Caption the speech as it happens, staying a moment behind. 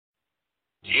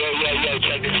Yo,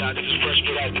 check this out. This is Fresh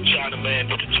Get Out the China Man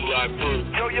with the 2 Live Crew.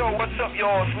 Yo, what's up,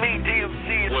 y'all? It's me,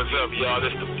 DMC. What's up, y'all? This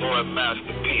the boy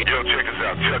Master P. Yo, check us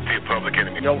out. Chuck the Public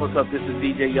Enemy. Yo, what's up? This is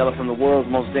DJ Yella from the world's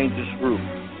most dangerous group.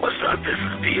 What's up? This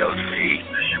is DLC.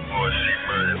 This your boy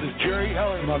C-Murder. This is Jerry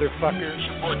Heller, motherfuckers. It's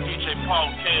your boy DJ Paul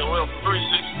KOL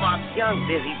 365. Young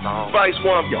Busy Bone. Vice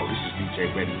One. Yo, this is DJ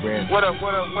Reverie. What up?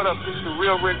 This is the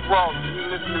real Rick Ross.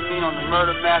 You listen to me on the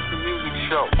Murder Master Music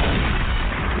Show.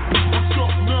 What's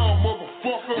up now,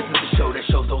 motherfucker? This is the show that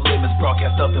shows no limits,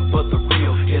 broadcast nothing but the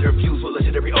real. Interviews with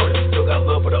legendary artists, still got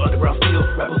love for the underground steel.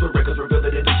 Rappers with records reveal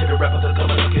that each of the rappers that are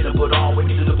coming up, get them put on. We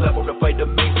need the platform to fight the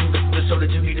mainstream. This is the show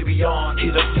that you need to be on.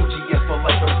 Hit up UGS for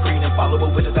life on screen and follow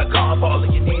witness.com for all of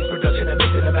your needs. Production and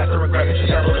mixing and mastering, graphics, and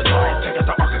download the song. Check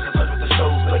out the archives and touch with the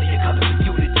shows. Plenty of content for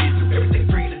you to dig through. Everything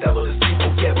free to download the stream.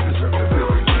 Oh yeah, we deserve the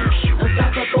real.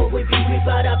 Unstoppable with you, we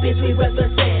brought up is we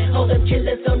represent. All them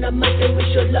killers on the mic and we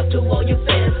show love to all you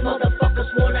fans. Motherfuckers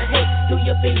wanna hate, do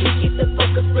your thing, we keep the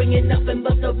focus. Bringing nothing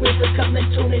but the rhythm, come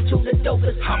and tune into the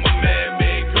dopest. I'm a man,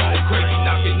 going crazy,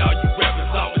 knocking all you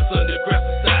rappers off. It's underground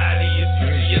society, it's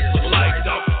UGS for life,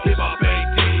 dog. Hip-hop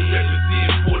AD,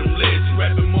 represent for them legends.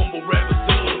 Rapping mumble rappers,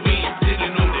 till we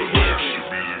sitting on the hill.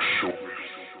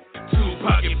 Two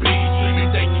pocket beats,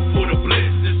 dreaming, thank you for the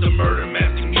bless. It's the Murder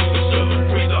Master Music Show.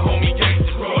 Free the homie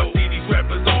gangster, bro. I see these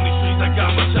rappers on these streets. I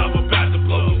got my chop about to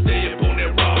blow. Stay up on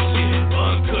that raw shit,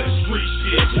 uncut street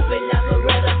shit. Keep it like a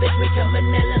rather, bitch, we coming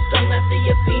hella strong. After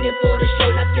you're feeding for the show,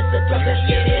 like it's a drug, let's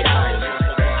get it on.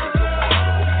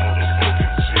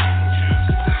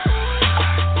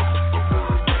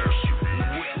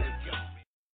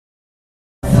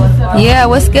 Yeah,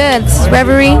 what's good? This is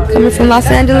Reverie, coming from Los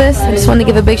Angeles. I just want to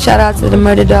give a big shout out to the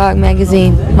Murder Dog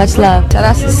magazine. Much love. Shout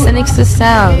out to Sinixta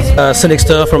Sounds.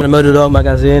 Sinixta from the Murder Dog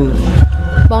magazine.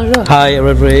 Bonjour. Hi,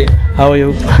 Reverie. How are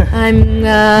you? I'm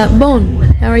Bon.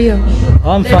 How are you?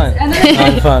 Oh, I'm fine.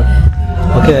 I'm fine.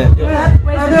 Okay.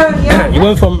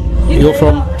 You're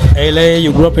from LA.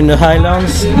 You grew up in the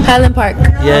Highlands. Highland Park.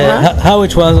 Yeah. How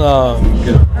it was?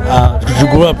 You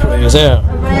grew up there?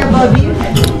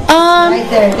 Right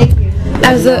there, thank you.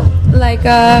 As a like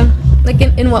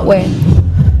in what way?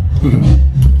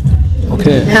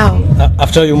 Okay. How?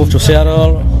 After you moved to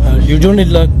Seattle, you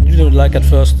didn't like at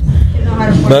first,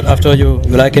 but after you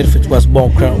like it was more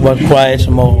quiet,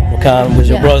 more calm with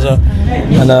your brother,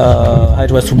 and how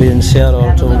it was to be in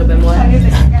Seattle too.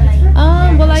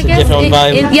 Well, I guess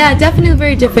yeah, definitely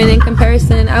very different in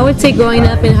comparison. I would say growing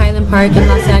up in Highland Park in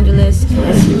Los Angeles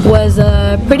was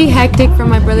pretty hectic for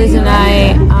my brothers and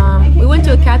I. We went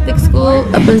to a Catholic school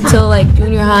up until like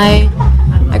junior high.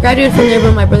 I graduated from there,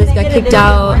 but my brothers got kicked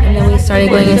out, and then we started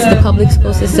going into the public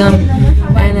school system.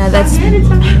 And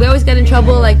we always got in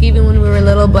trouble, like even when we were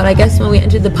little. But I guess when we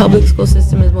entered the public school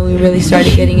system is when we really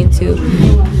started getting into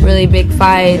really big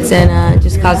fights and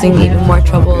just causing even more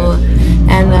trouble.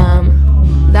 And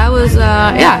that was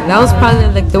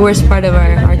probably like the worst part of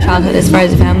our childhood as far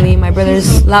as a family. My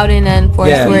brothers Loudon and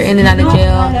Forrest were in and out of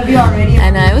jail,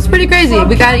 and it was pretty crazy.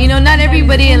 We got, not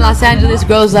everybody in Los Angeles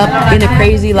grows up in a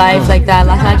crazy life like that.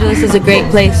 Los Angeles is a great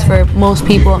place for most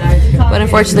people, but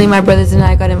unfortunately my brothers and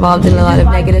I got involved in a lot of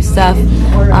negative stuff.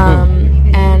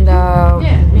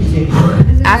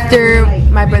 After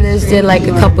my brothers did like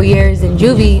a couple years in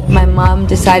juvie, my mom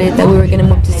decided that we were going to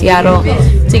move to Seattle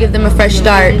to give them a fresh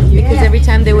start, because every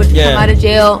time they would come out of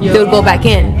jail, they would go back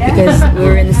in because we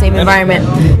were in the same environment.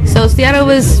 So Seattle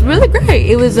was really great.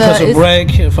 It was a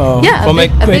break from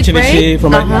creativity,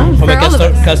 from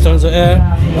customs air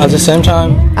at the same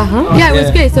time. Yeah, it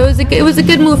was great. So it was a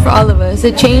good move for all of us.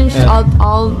 It changed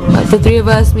all the three of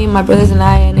us, me, my brothers, and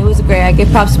I, and it was great. I give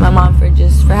props to my mom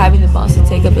for having the balls to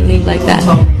take up a lead like that.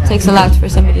 It takes a lot for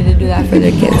somebody to do that for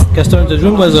their kids. Castor, the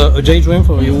dream was a daydream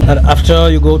for you. And after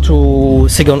you go to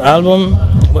second album,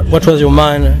 what was your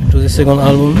mind to the second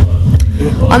album?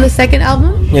 On the second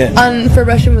album? Yeah. For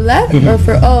Russian Roulette? Or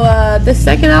for the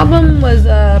second album was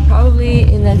probably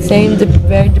in that same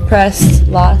very depressed,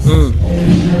 lost,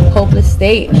 hopeless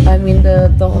state. I mean,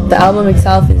 the album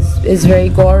itself is very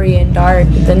gory and dark.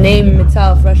 The name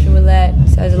itself, Russian Roulette,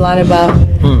 says a lot about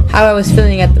how I was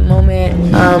feeling at the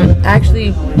moment. I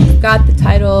actually got the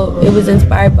title. It was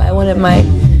inspired by one of my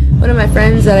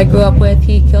friends that I grew up with.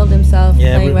 He killed himself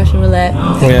playing Russian Roulette.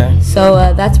 Yeah.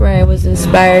 So that's where I was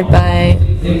inspired by.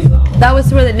 That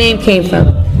was where the name came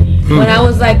from. When I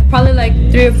was probably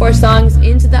 3 or 4 songs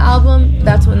into the album,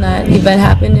 that's when that event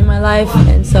happened in my life,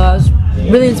 and so I was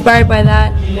really inspired by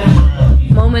that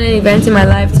moment and event in my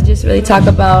life to just really talk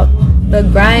about the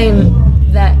grime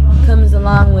that comes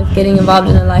along with getting involved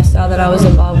in the lifestyle that I was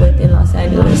involved with in Los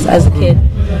Angeles as a kid.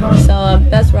 So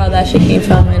that's where all that shit came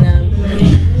from, and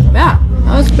Yeah,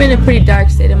 I was in a pretty dark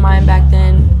state of mind back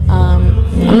then.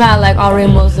 I'm not like all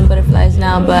rainbows and butterflies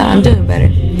now, but I'm doing better.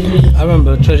 I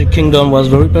remember Tragic Kingdom was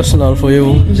very personal for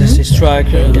you. This track.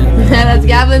 That's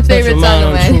Gavlyn's favorite song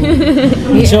of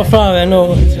mine. It's your father, I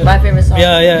know. My favorite song.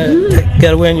 Yeah.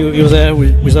 Gavlyn, you were there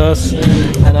with us.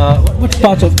 And what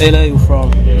part of LA are you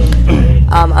from?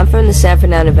 I'm from the San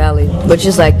Fernando Valley, which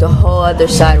is like the whole other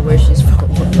side where she's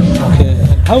from. Okay.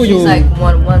 How you? She's like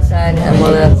one side and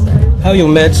one other side. How you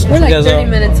met We're like together? 30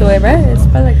 minutes away, right? It's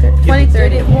probably like 20,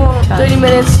 30. 30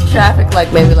 minutes traffic,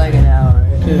 like maybe like an hour.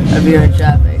 Okay. If you're in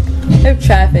traffic. If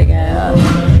traffic, yeah.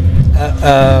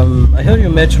 I heard you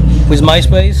met with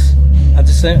MySpace at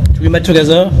the same. We met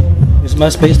together with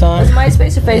MySpace time. Was it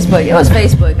MySpace or Facebook? It was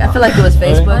Facebook. I feel like it was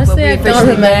Facebook, Honestly, but we I don't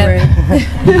officially remember.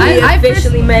 met. I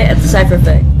officially met at the Cypher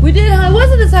Effect. We did, huh?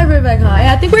 Was it the Cyber Effect, huh?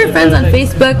 Yeah, I think we were friends on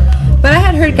Facebook, but I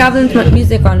had heard Gavlyn's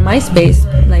music on MySpace,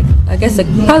 like, I guess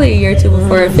probably a year or two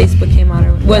before Facebook came out,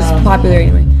 or was popular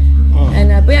anyway.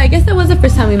 And, but yeah, I guess that was the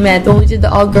first time we met, when we did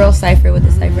the all-girl Cypher with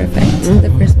the Cypher Effect, the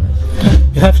first one.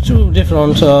 You have two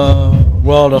different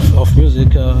world of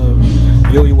music.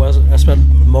 You was inspired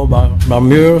more by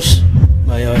Murs,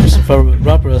 by favorite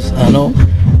rappers, I know,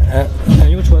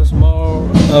 and you was more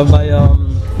by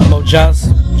more jazz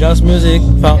music,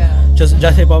 just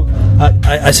hip hop.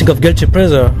 I think of Guilty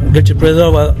Pleasure. Guilty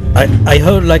Pleasure. Well, I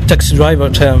heard like Taxi Driver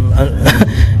term, and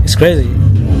it's crazy,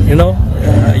 you know.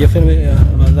 You feel me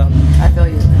about that? I feel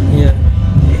you. Yeah.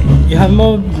 You have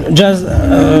more jazz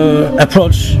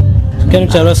approach. Can you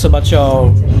tell us about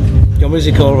your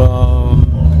musical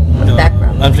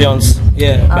background? Influence?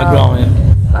 Yeah, background.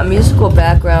 Yeah. My musical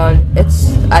background,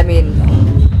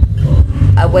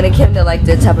 when it came to like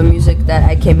the type of music that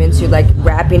I came into, like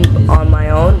rapping on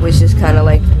my own, which is kind of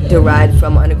like derived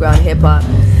from underground hip hop,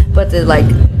 but the like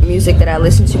music that I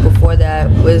listened to before that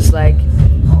was like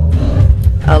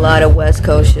a lot of West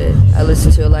Coast shit. I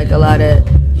listened to like a lot of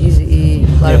Eazy-E, a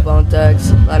lot of Bone Thugs,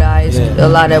 a lot of Ice, a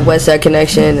lot of West Side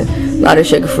Connection, a lot of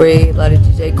Sugar Free, a lot of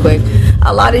DJ Quick,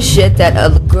 a lot of shit that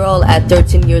a girl at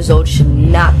 13 years old should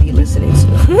not be listening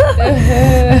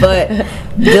to. But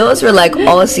those were like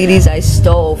all CDs I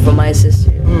stole from my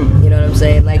sister. You know what I'm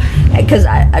saying? Like, because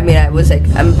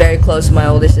I'm very close to my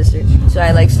older sister, so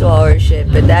I like stole all her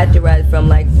shit. But that derived from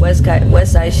like West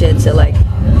Side shit to like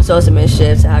Sosa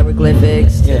shit to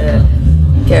Hieroglyphics to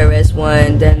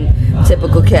KRS-One, then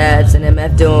Typical Cats and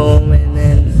MF Doom, and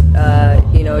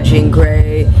then Jean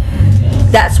Grey.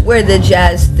 That's where the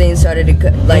jazz thing started to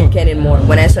get in more.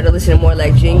 When I started listening more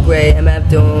like Jean Grey, MF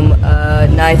Doom,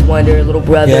 Ninth Wonder, Little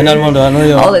Brother, yeah, Ninth Wonder, I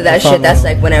know all of that shit. That's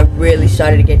like when I really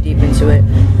started to get deep into it.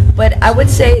 But I would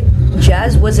say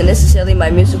jazz wasn't necessarily my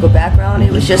musical background.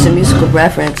 It was just a musical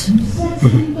reference.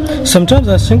 Sometimes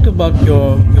I think about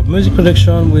your music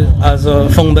production as a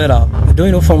Fongbera. Do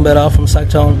you know Fongbera from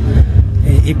Sacktown?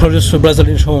 He produced for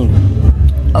Brazilian song.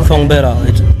 Fongbera.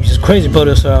 He's a crazy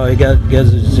producer. He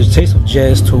gets the taste of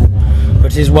jazz too.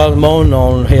 But he's well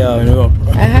known here in Europe.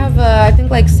 I have, I think,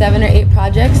 like 7 or 8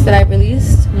 projects that I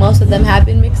released. Most of them have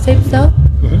been mixtapes though.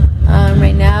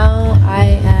 Right now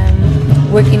I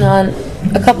am working on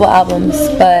a couple albums,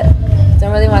 but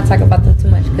don't really want to talk about them too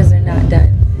much because they're not done.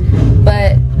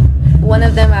 But one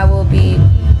of them I will be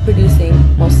producing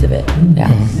most of it,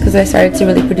 because I started to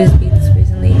really produce beats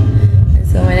recently, and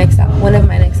so one of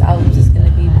my next albums is going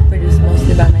to be produced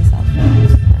mostly by myself.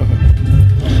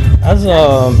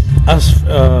 As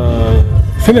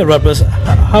female rappers,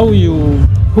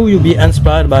 who you be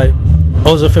inspired by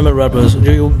other female rappers?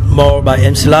 Do you more by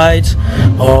MC Light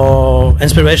or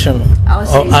inspiration,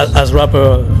 or as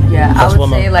rapper? Yeah, I would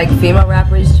say like female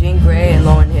rappers, Jean Grey and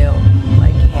Lauryn Hill,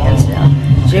 like hands down.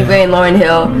 Jean Grey and Lauryn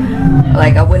Hill,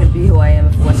 like I wouldn't be who I am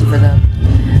if it wasn't for them.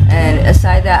 And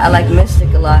aside that, I like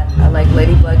Mystic a lot. I like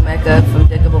Ladybug Mecca from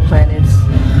Diggable Planets.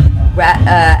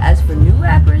 As for new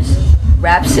rappers,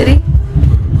 Rhapsody,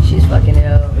 she's fucking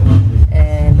ill.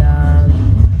 And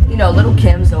Little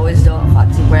Kim's always dope,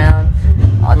 Foxy Brown,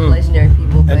 all the legendary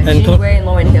people. But Jean Grey and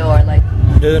Lauryn Hill are like.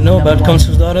 Do you know about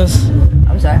Consu's Daughters?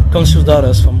 I'm sorry? Consu's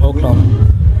Daughters from Oakland.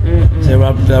 They're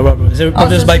rappers. They're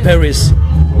produced by Paris.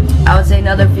 I would say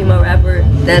another female rapper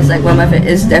that's like one of my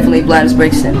favorites is definitely Gladys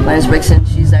Brixton. Gladys Brixton,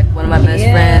 she's like one of my best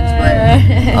friends,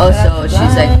 but also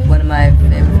she's like one of my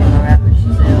favorite female rappers.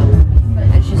 She's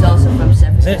and she's also from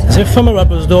San Francisco. They're female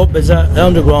rappers though, but they're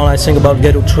underground. I think about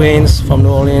Ghetto Twins from New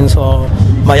Orleans, or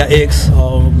Maya X,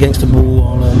 or Gangsta Boo,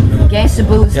 or Gangsta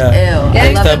Boo's ill.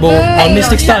 Gangsta Boo, or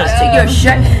Mystic Stars. Take your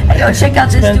shirt. Yo, check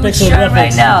out this dude's shirt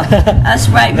right now. That's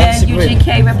right, man.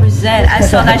 UGK represent. I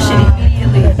saw that shit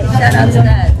immediately. Shout out to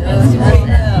that.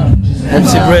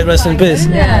 MC Great, rest in peace.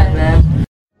 Yeah, man.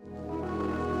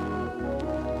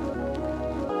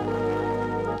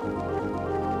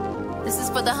 This is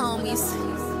for the homies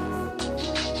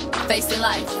facing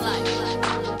life.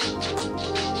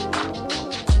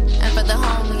 And for the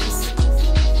homies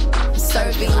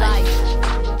serving life.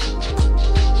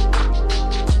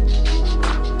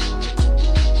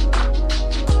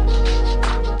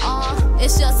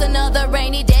 It's just another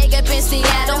rainy day up in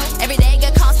Seattle. Every day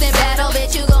a constant battle.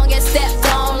 Bitch, you gon' get stepped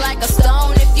on like a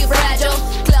stone if you fragile.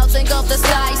 Clouds engulf the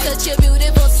sky, such a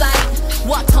beautiful sight.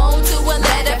 Walked home to a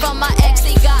letter from my ex,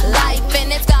 he got life.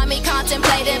 And it's got me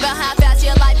contemplating about how fast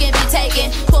your life can be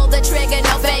taken. Pull the trigger,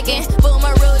 no faking. Boom,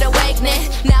 a rude awakening.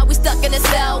 Now we stuck in a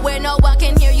cell where no one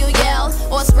can hear you yell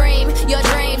or scream. Your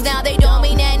dreams, now they don't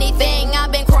mean anything.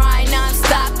 I've been crying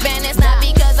non-stop, and it's not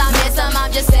because I miss them.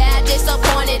 I'm just sad,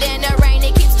 disappointed in the rain.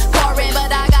 It keeps pouring,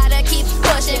 but I gotta keep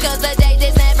pushing, cause the day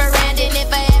is never ending.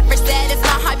 If I ever said it's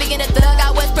not hard being a thug,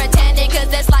 I was pretending, cause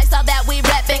this lifestyle that we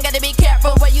reppin'. Gotta be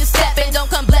careful where you steppin'. Don't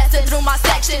come blasting through my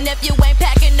section if you ain't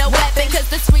packing no weapon, cause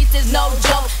the streets is no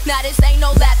joke. Now this ain't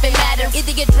no laughing matter.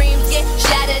 Either your dreams get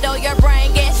shattered or your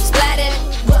brain gets splattered.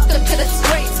 Welcome to the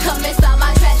streets, come inside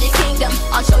my tragic kingdom.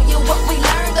 I'll show you what we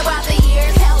learned about the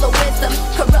years, hell of wisdom.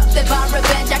 Corrupted by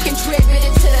revenge, I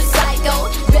contributed to the cycle.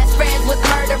 Best friends with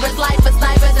murderers, life of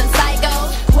snipers and psychos.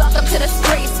 Welcome to the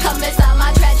streets, come inside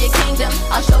my tragic kingdom.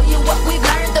 I'll show you what we've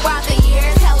learned throughout the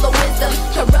years, hell of wisdom.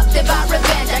 Corrupted by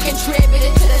revenge, I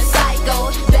contributed to the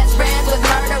cycle. Best friends with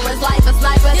murderers, life of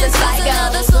snipers and psychos. This is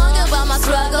another song about my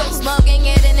struggles, smoking,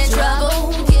 getting in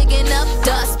trouble, kicking up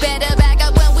dust. Better back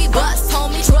up when we bust,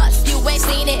 homie, trust. You ain't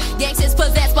seen it, gangsters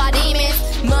possessed by demons.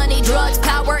 Money, drugs,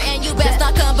 power, and you best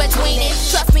not come between it.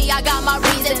 Trust me, I got my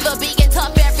reasons for being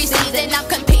tough every season. I'm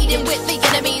competing with the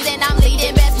enemies and I'm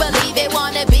leading, best believe it.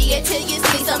 Wanna be it till you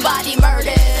see somebody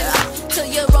murdered, till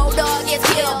your road dog gets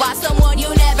killed by someone you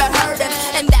never heard of.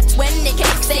 And that's when it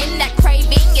kicks in, that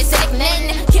craving is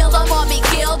sickening. Kill them or be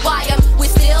killed by them, we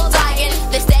still dying.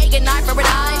 They stay good night for an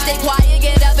eye, stay quiet,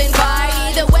 get up and fight.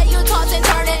 Either way you toss and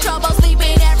turn in trouble,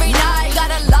 sleeping every night.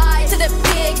 Gotta lie to the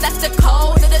pigs, that's the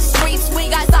code of the streets. We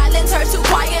got silencers to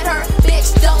quiet her,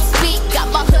 bitch don't speak.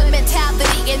 Got my hood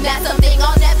mentality and that's something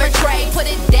I'll never trade. Put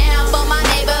it down for my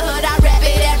neighborhood, I rap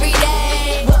it every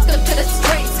day. Welcome to the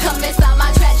streets, come inside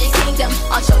my tragic kingdom.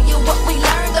 I'll show you what we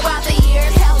learned throughout the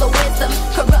years, hell of wisdom.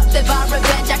 Corrupted by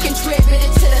revenge, I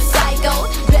contributed to the cycle.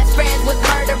 Best friends with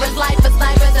murderers, life of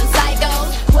snipers and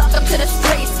psychos. Welcome to the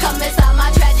streets, come inside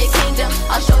my tragic kingdom.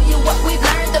 I'll show you what we've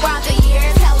learned throughout the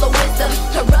years, hell of wisdom.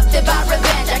 Corrupted by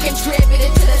revenge, I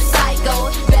contributed to the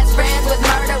cycle. Best friends with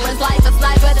murderers, life of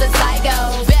snipers and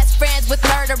psychos. Best friends with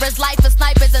murderers, life of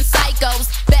snipers and psychos.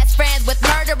 Best friends with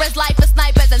murderers, life of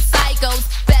snipers and psychos.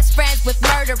 Best friends with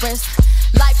murderers,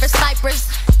 life of snipers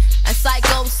and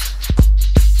psychos.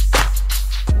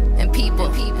 And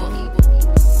people.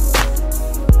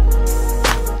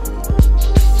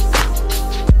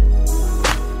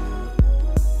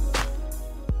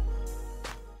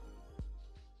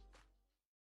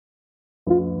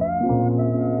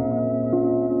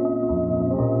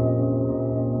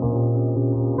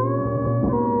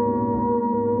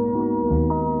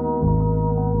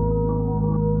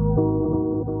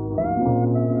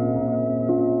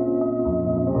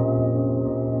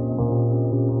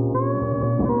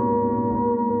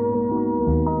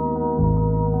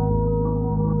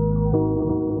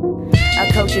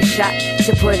 Your shot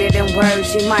to put it in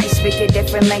words. You might speak a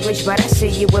different language, but I see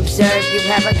you observe. You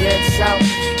have a good soul,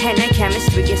 and the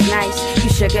chemistry is nice. You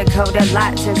sugarcoat a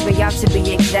lot, turns me off to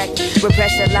be exact.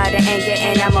 Repress a lot of anger,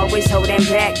 and I'm always holding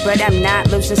back. But I'm not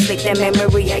losing sleep, the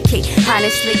memory I keep.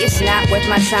 Honestly, it's not worth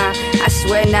my time. I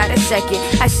swear, not a second.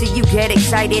 I see you get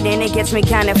excited, and it gets me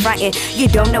kinda frightened. You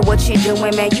don't know what you're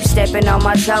doing, man. You stepping on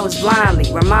my toes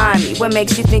blindly. Remind me, what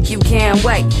makes you think you can't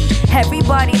wait?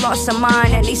 Everybody lost a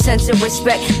mind and a sense of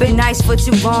respect. Been nice for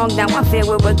too long, now I'm filled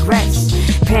with regrets.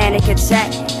 Panic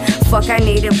attack, fuck, I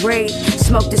need to breathe.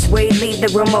 Smoke this weed, leave the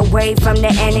room away from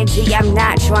the energy I'm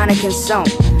not trying to consume.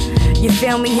 You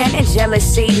feel me? And the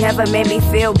jealousy never made me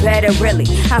feel better, really.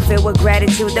 I feel with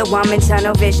gratitude, though I'm in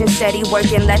tunnel vision. Steady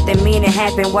working, let the meaning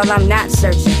happen while I'm not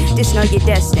searching. Just know you're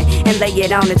destined and lay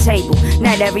it on the table.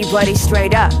 Not everybody's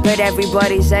straight up, but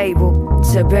everybody's able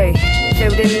to be.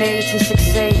 Feel the need to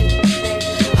succeed.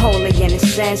 Holy in a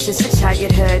sense, it's a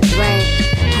childhood dream.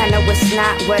 I know it's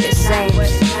not what it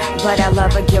seems, but I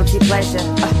love a guilty pleasure,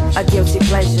 a guilty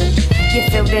pleasure. You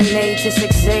feel the need to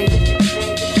succeed.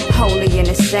 Holy in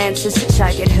a sense, it's a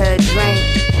childhood dream.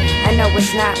 I know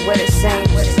it's not what it seems,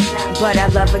 but I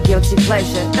love a guilty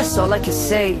pleasure, that's all I can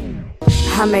see.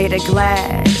 I made of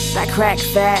glass, I crack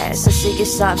fast. I see your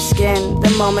soft skin.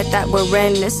 The moment that we're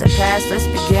in is a past. Let's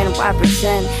begin, why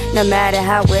pretend? No matter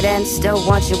how it ends, still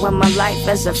want you in my life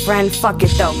as a friend. Fuck it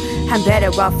though, I'm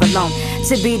better off alone.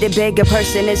 To be the bigger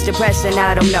person is depressing,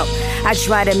 I don't know. I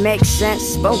try to make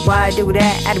sense, but why do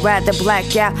that? I'd rather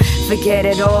black out, forget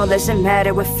it all, doesn't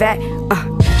matter with fact.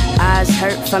 Eyes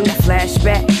hurt from the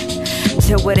flashback.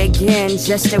 Do it again,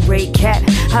 just to recap.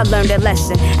 I learned a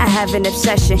lesson, I have an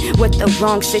obsession with the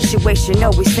wrong situation,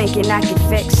 always thinking I can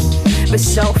fix. But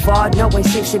so far, no one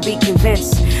seems to be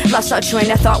convinced. Lost our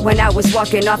train of thought when I was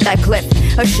walking off that cliff.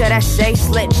 Or should I say,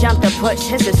 slip, jump, or push.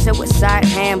 Here's a suicide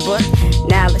handbook.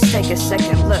 Now let's take a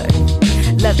second look.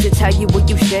 Love to tell you what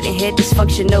you shouldn't hit,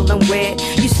 dysfunctional and weird.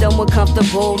 You so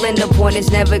uncomfortable and the point is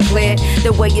never clear.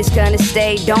 The way it's gonna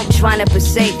stay, don't try to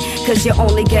perceive, cause you're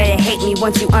only gonna hate me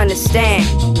once you understand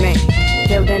me.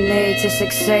 Feel the need to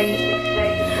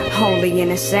succeed. Holy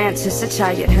innocence is a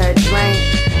childhood dream.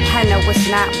 I know it's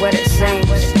not what it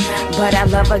seems, but I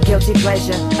love a guilty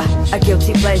pleasure, a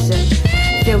guilty pleasure.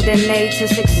 Feel the need to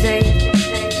succeed.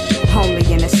 Holy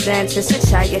innocence is a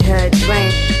childhood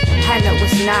dream. I know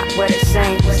it's not what it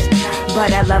seems,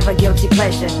 but I love a guilty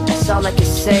pleasure, that's all I can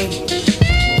say.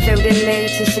 Feel the need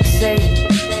to succeed.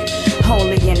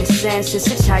 Holy innocence is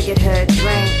a childhood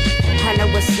dream. I know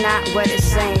it's not what it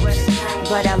seems,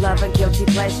 but I love a guilty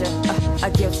pleasure, a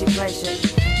guilty pleasure.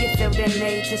 You feel the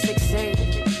need to succeed.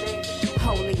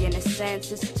 Holy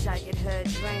innocence is a childhood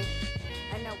dream.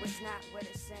 I know it's not what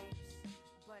it seems,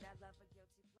 but I love a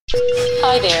guilty pleasure.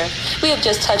 Hi there. We have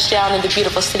just touched down in the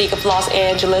beautiful city of Los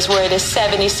Angeles, where it is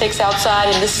 76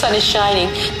 outside and the sun is shining.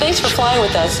 Thanks for flying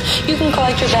with us. You can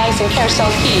collect your bags in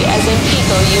Carousel Key, as in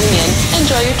Pico Union.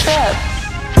 Enjoy your trip.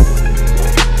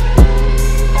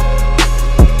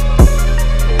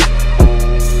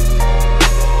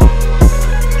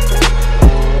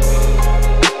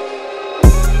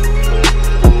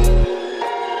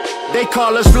 They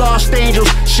call us lost angels.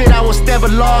 Shit, I was never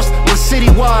lost. My city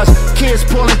was kids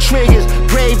pulling triggers,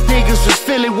 grave diggers was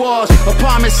filling walls.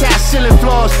 Apartments had ceiling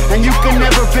floors, and you can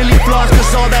never really floss,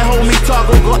 cause all that homie talk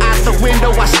will go out the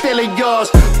window. I still in yours.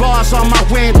 Bars on my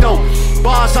window,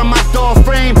 bars on my door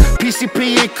frame.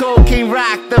 PCP and cocaine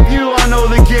rock the view. I know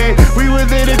the game. We were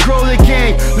there to grow the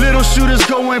game. Little shooters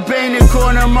go and bang the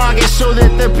corner market so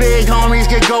that the big homies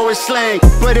can go and slang.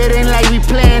 But it ain't like we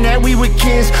planned that. We were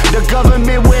kids. The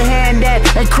government would hand that,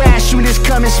 and crash shooters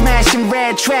coming smashing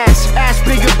red tracks. Ask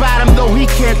big about him though he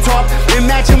can't talk.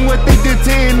 Imagine what they did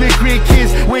to immigrant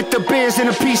kids with the beers and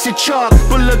a piece of chalk.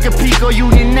 But look at Pico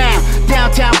Union now,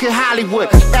 downtown Hollywood.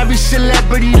 Every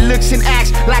celebrity looks and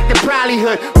acts like the probably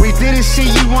hood. We didn't see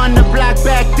you on the block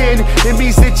back then. It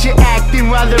means that you're acting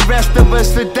while the rest of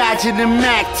us are dodging and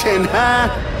acting,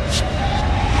 huh?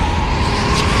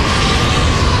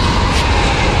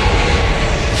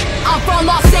 I'm from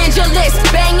Los Angeles,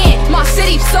 banging, my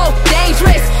city so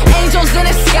dangerous. Angels in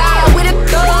the sky with the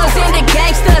thugs and the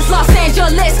gangsters. Los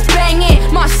Angeles,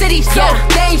 banging, my city so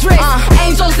dangerous.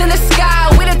 Angels in the sky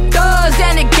with the thugs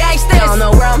and the gangsters. I don't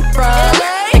know where I'm from,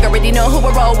 think I already know who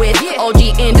I roll with.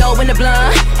 OG Indo in the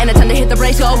blunt, and the time to hit the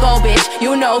brakes, go bitch.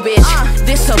 You know bitch,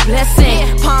 this a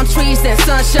blessing. Palm trees and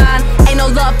sunshine, ain't no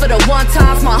love for the one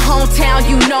times. My hometown,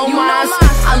 you know mine.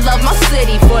 I love my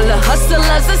city full of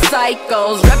hustlers and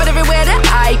psychos, rapping everywhere that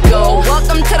I go.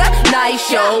 Welcome to the night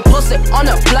show, post it on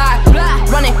the block,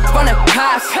 running from the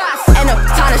cops. Ain't no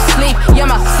time to sleep, yeah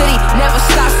my city never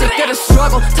stops. Sick of the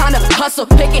struggle, time to hustle,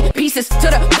 picking pieces to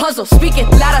the puzzle. Speaking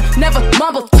louder, never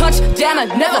mumble, touch down, I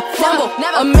never fumble.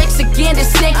 A Mexican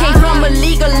descent came from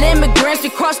illegal immigrants. We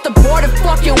crossed the border,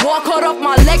 fucking walk, cut off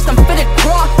my legs, I'm finna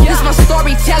crawl. This my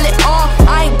story, tell it all,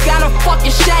 I ain't got no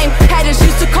fucking shame. Haters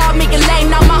used to call me a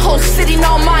lame, now my whole city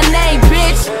know my name,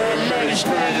 bitch.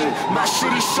 My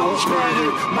city so better,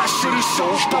 my city so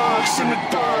thugs in the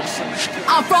thugs.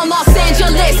 I'm from Los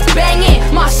Angeles, banging,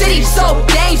 my city so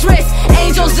dangerous.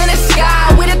 Angels in the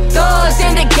sky with the thugs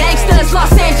and the gangsters.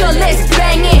 Los Angeles,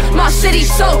 banging, my city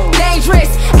so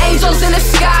dangerous. Angels in the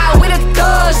sky with the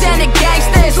thugs and the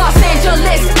gangsters. Los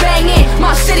Angeles, banging,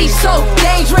 my city so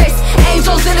dangerous.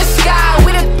 Angels in the sky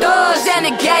with the thugs and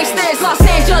the gangsters. Los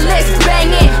Angeles,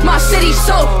 banging, my city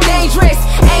so dangerous.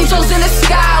 Angels in the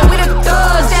sky with the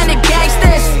thugs and the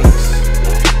gangsters.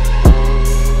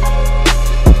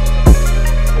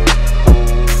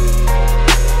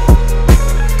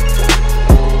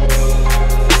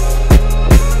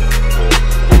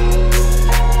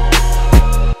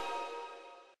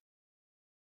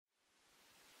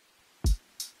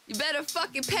 You better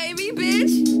fucking pay me,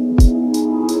 bitch.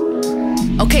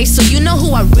 Okay, so you know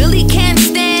who I really can't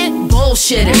stand?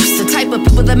 bullshitters, the type of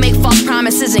people that make false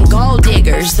promises and gold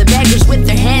diggers, the beggars with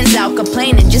their hands out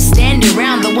complaining, just stand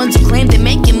around, the ones who claim they're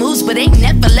making moves but ain't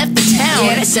never left the town.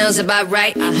 Yeah, that sounds about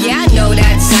right. Yeah, I know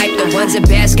that type, the ones that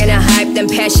bask in a hype, them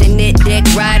passionate dick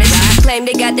riders. Claim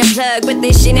they got their plug, but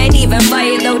this shit ain't even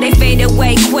fire, though they fade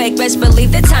away quick, best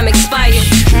believe the time expired.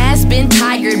 Has been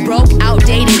tired, broke,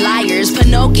 outdated liars.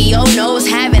 Pinocchio knows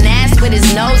having ass with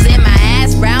his nose in my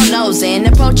ass, brown nosing,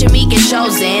 approaching me get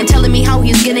chosen, telling me how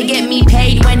he's gonna get me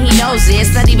paid when he knows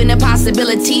it's not even a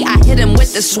possibility. I hit him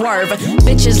with the swerve.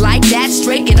 Bitches like that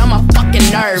straight get on my fucking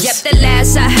nerves. Yep, the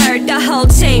last I heard, the whole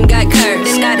team got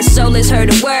cursed, and not a soul has heard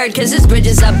a word, cause his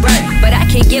bridges are burnt. But I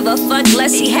can't give a fuck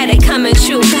less he had it coming,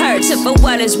 truth hurts. So for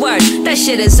what it's worth, that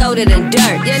shit is older than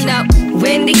dirt. You know,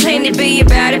 when they claim to be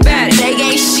about it, they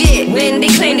ain't shit. When they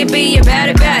claim to be about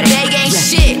it, they ain't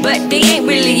shit. But they ain't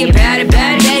really about it,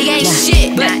 they ain't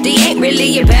shit. But they ain't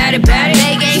really about it,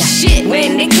 they ain't shit.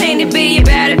 When they claim to be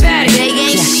about it, they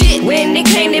ain't shit. When they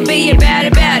claim to be about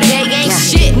it, they ain't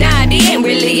shit. Nah, they ain't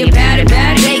really about it,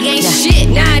 they ain't shit.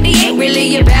 Nah, they ain't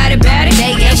really about it, they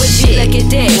ain't shit. Look at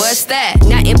this. What's that?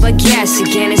 Nothing but gas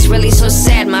again. It's really so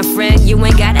sad, my friend. You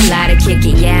ain't got a lot of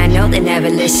kicking. Yeah, I know they never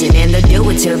listen, and they'll do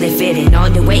it till they fit in. All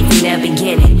the way from the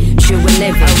beginning. True and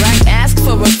living. Alright, ask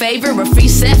for a favor, a free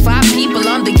set, 5 people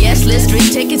on the guest list, 3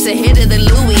 tickets ahead of the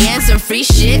Louis, and some free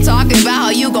shit. Talking about how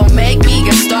you gon' make me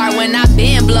a star when I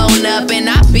been blown up and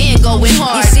I been going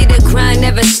hard. You see the grind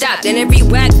never stopped, and every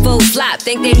whack full flop.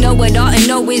 Think they know it all and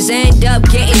always end up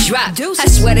getting dropped. I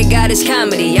swear to God it's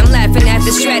comedy. I'm laughing at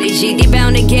the strategy. They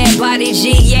bound to get body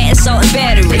G, yeah, assault and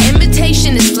battery. The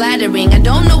invitation is flattering. I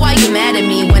don't know why you're mad at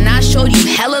me when I showed you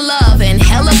hella love and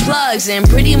hella plugs and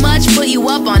pretty much put you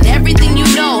up on everything you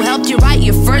know. Helped you write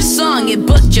your first song, it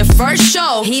booked your first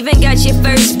show. He even got your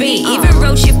first beat, even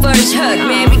wrote your first hook.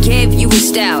 Man, we gave you a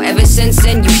style, ever since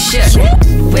then you shook.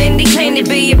 When they claim to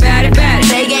be about it,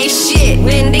 they ain't shit.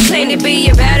 When they claim to be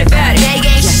about it, they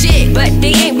ain't shit. But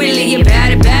they ain't really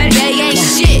about it, they ain't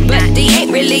shit. But they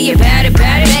ain't really about it,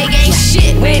 they ain't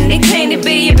shit. When they claim to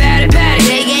be about it,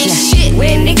 they ain't shit.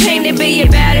 When they claim to be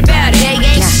about it, they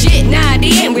ain't shit. Nah,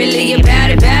 they ain't really about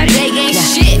it, they ain't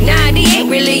shit. Nah, they ain't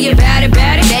really about it,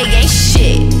 they ain't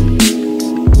shit.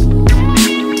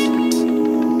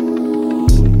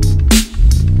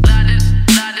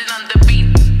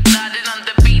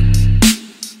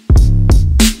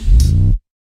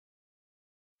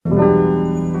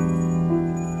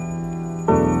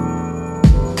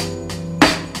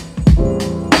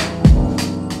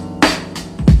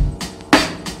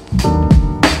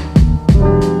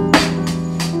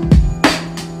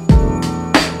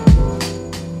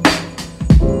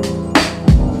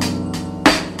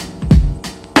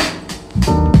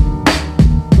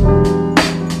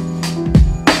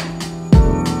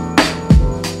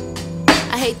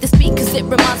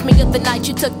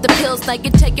 You took the pills, now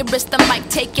you take your risk, I might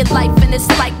take your life. And it's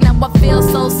like now I feel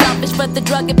so selfish for the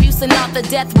drug abuse and all the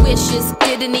death wishes.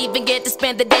 Didn't even get to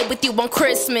spend the day with you on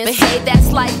Christmas. But hey,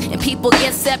 that's life, and people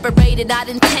get separated, not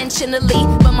intentionally,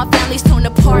 but my family's torn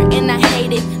apart and I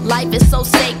hate it. Life is so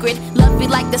sacred, love you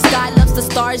like the sky loves the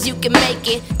stars, you can make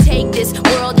it. Take this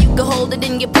world, you can hold it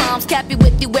in your palms, happy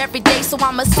with you every day, so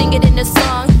I'ma sing it in a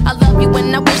song. I love you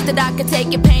and I wish that I could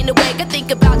take your pain away. I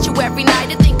think about you every night,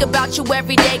 I think about you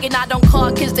every day, and I don't call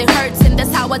cause it hurts, and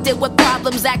that's how I deal with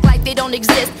problems. Act like they don't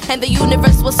exist, and the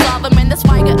universe will solve them, and that's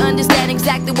why I understand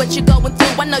exactly what you're going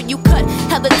through. I know you cut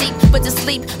hella deep, but to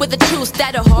sleep with the truths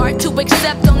that are hard to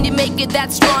accept only make it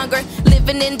that stronger.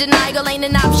 Living in denial ain't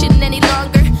an option any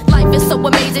longer. Life is so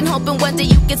amazing, hoping one day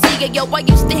you can see it. Yo, I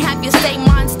used to have your same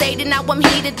mind state, and now I'm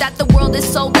heated that the world is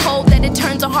so cold that it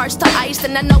turns our hearts to ice.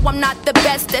 And I know I'm not the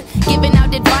best at giving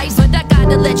out advice, but I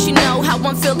gotta let you know how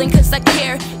I'm feeling cause I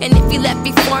care. And if you left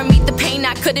before me, the pain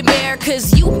I couldn't bear.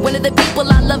 Cause you, one of the people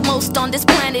I love most on this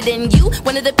planet, and you,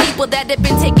 one of the people that have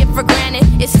been taken for granted.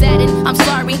 It's sad and I'm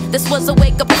sorry, this was a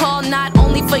wake-up call, not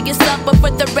only for yourself but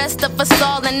for the rest of us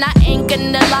all. And I ain't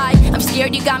gonna lie, I'm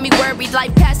scared, you got me worried.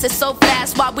 Life passes so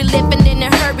fast while we living in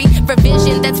a hurry, for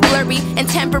vision that's blurry and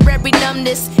temporary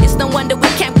numbness. It's no wonder we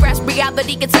can't grasp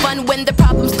reality. It's fun when the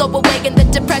problems go away and the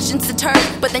depression's deterred,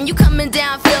 but then you coming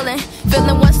down feeling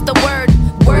what's the word?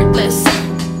 Wordless.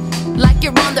 Like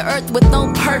you're on the earth with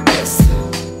no purpose,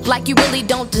 like you really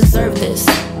don't deserve this.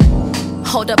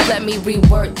 Hold up, let me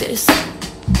reword this.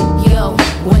 Yo,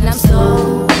 when I'm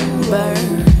sober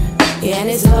and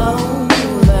it's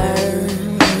over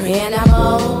and I'm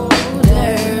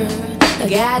older,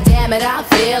 god damn it, I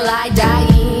feel like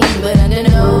dying, but under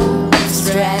no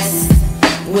stress,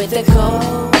 with the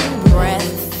cold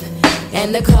breath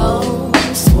and the cold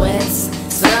sweats.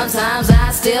 sometimes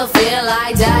I still feel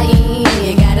like dying.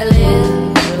 You gotta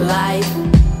live life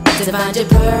to find your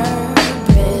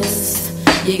purpose.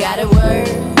 You gotta work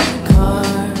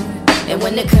hard, and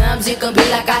when it comes, you can be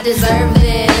like, I deserve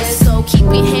this. So keep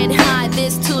your head high,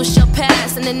 this too shall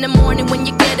pass. And in the morning when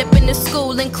you get up in the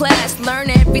school and class, learn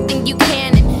everything you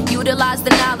can and utilize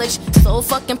the knowledge. So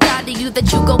fucking proud of you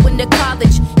that you go into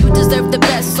college. You deserve the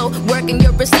best, so work and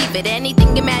you'll receive it.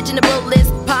 Anything imaginable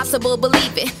is possible,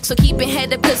 believe it. So keep your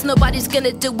head up, cause nobody's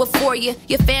gonna do it for you.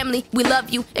 Your family, we love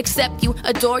you, accept you,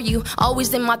 adore you.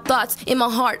 Always in my thoughts, in my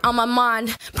heart, on my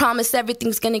mind. Promise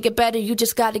everything's gonna get better, you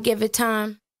just gotta give it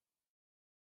time.